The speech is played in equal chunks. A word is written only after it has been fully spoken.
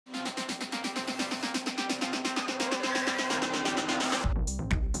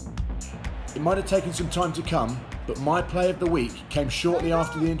It might have taken some time to come, but my play of the week came shortly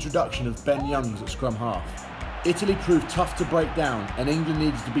after the introduction of Ben Youngs at scrum half. Italy proved tough to break down and England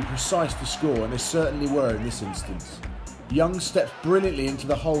needed to be precise to score, and they certainly were in this instance. Youngs steps brilliantly into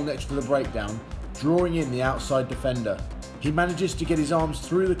the hole next to the breakdown, drawing in the outside defender. He manages to get his arms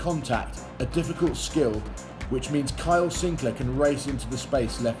through the contact, a difficult skill, which means Kyle Sinclair can race into the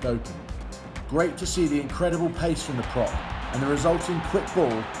space left open. Great to see the incredible pace from the prop, and the resulting quick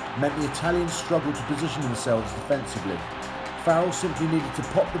ball meant the Italians struggled to position themselves defensively. Farrell simply needed to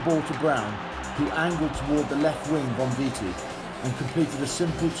pop the ball to Brown, who angled toward the left wing Von Viti, and completed a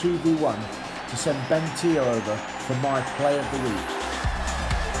simple 2v1 to send Ben Tia over for my play of the week.